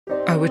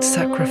I would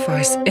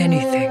sacrifice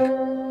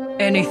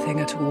anything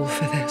at all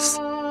for this.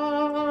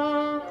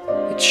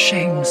 It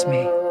shames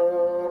me,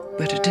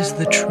 but it is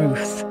the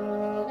truth.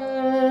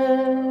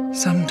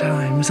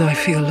 Sometimes I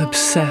feel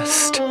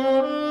obsessed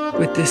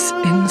with this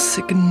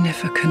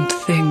insignificant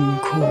thing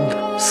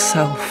called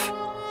self.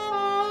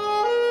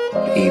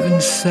 Even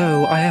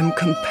so, I am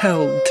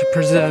compelled to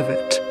preserve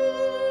it.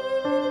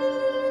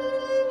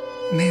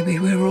 Maybe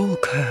we're all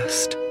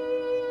cursed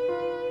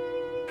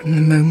from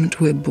the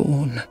moment we're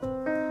born.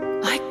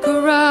 I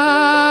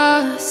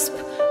grasp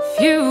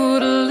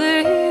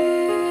futilely.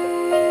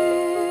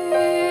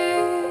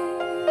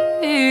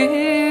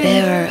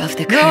 Bearer of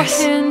the curse,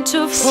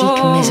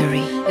 seek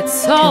misery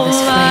it's till all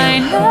this I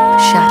frail hope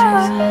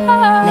shatters,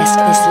 lest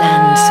this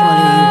land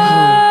swallow you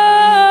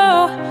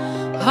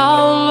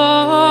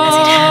whole, as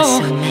it has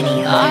so many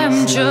others. I'm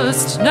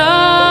just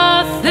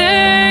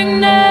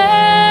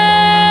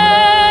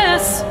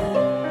nothingness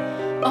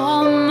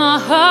on my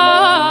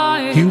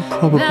heart. You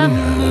probably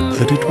heard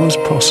that it was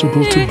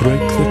possible to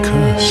break the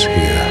curse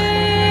here.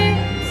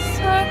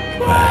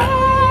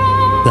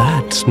 Well,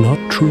 that's not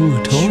true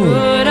at all.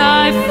 Should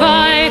I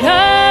fight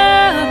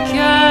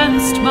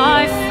against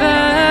my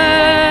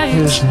fate?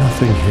 There's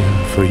nothing here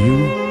for you,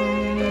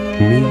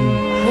 me,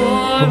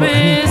 or Or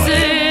is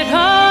anybody. it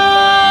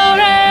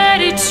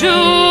already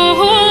too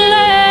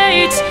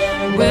late?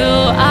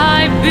 Will I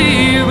be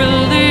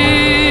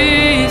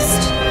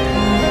released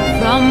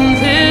from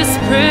this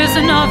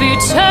prison of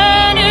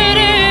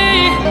eternity?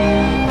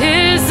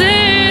 Is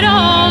it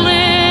all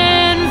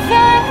in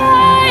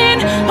vain?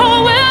 Or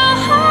will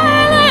I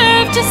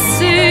live to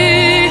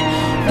see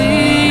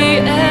the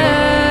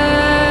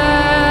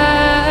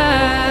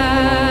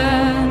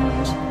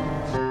end?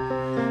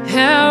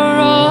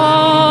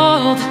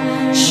 Herald,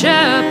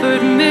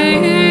 shepherd me.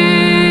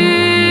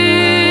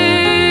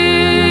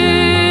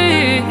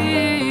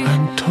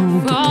 I'm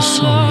told that the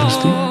soul is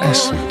the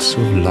essence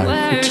of life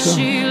Where itself.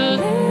 she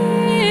leads.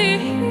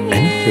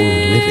 Anything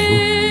living,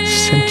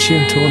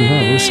 sentient or no,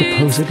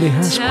 supposedly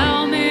has one.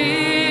 Tell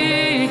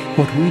me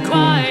What we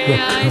call why the I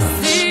curse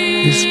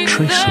see is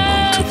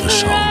traceable to the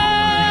soul.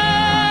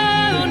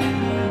 down.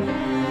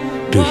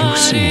 Do you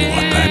see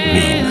what that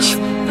means?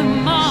 The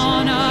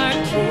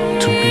monarchy.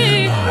 To be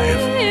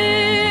alive,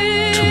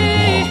 to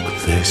walk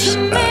this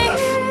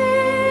earth.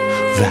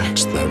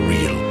 That's the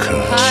real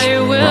curse. I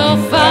will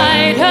right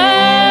fight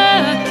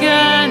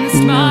against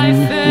my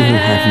None fate. will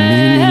have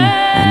meaning,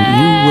 and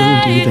you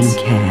won't even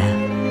care.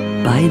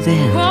 By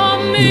then,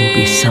 you'll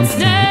be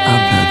something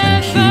other than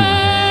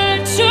human.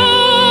 Too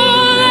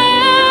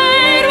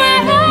late,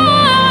 will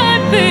I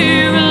be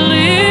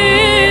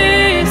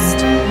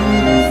released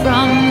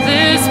from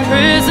this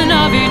prison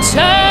of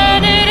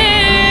eternity?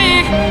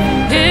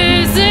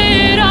 Is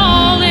it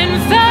all in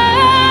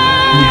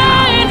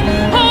vain?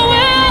 Or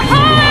will I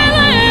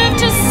live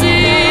to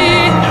see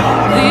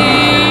the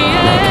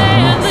Like a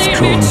end? moth Lead me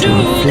drawn to to a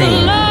the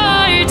flame.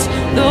 light,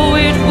 though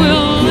it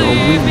will Your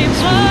leave me wings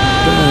will burn in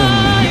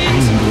blind.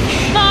 anguish.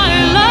 My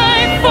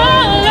life for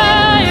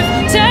life,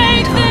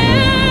 take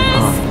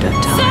this After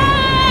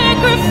time,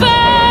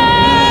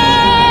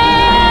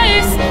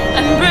 sacrifice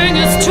and bring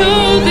us to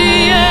the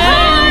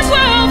end.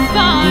 We'll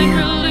find You,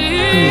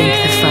 relief. who make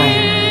the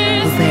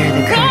fire, who bear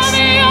the From curse.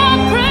 your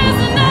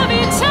prison of is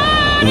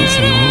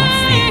your eternity.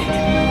 fate.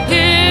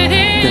 It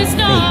is The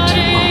not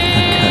fate of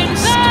the in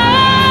cursed.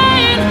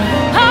 vain.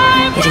 I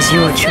It is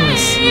your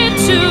choice bring you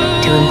to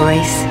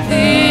embrace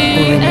the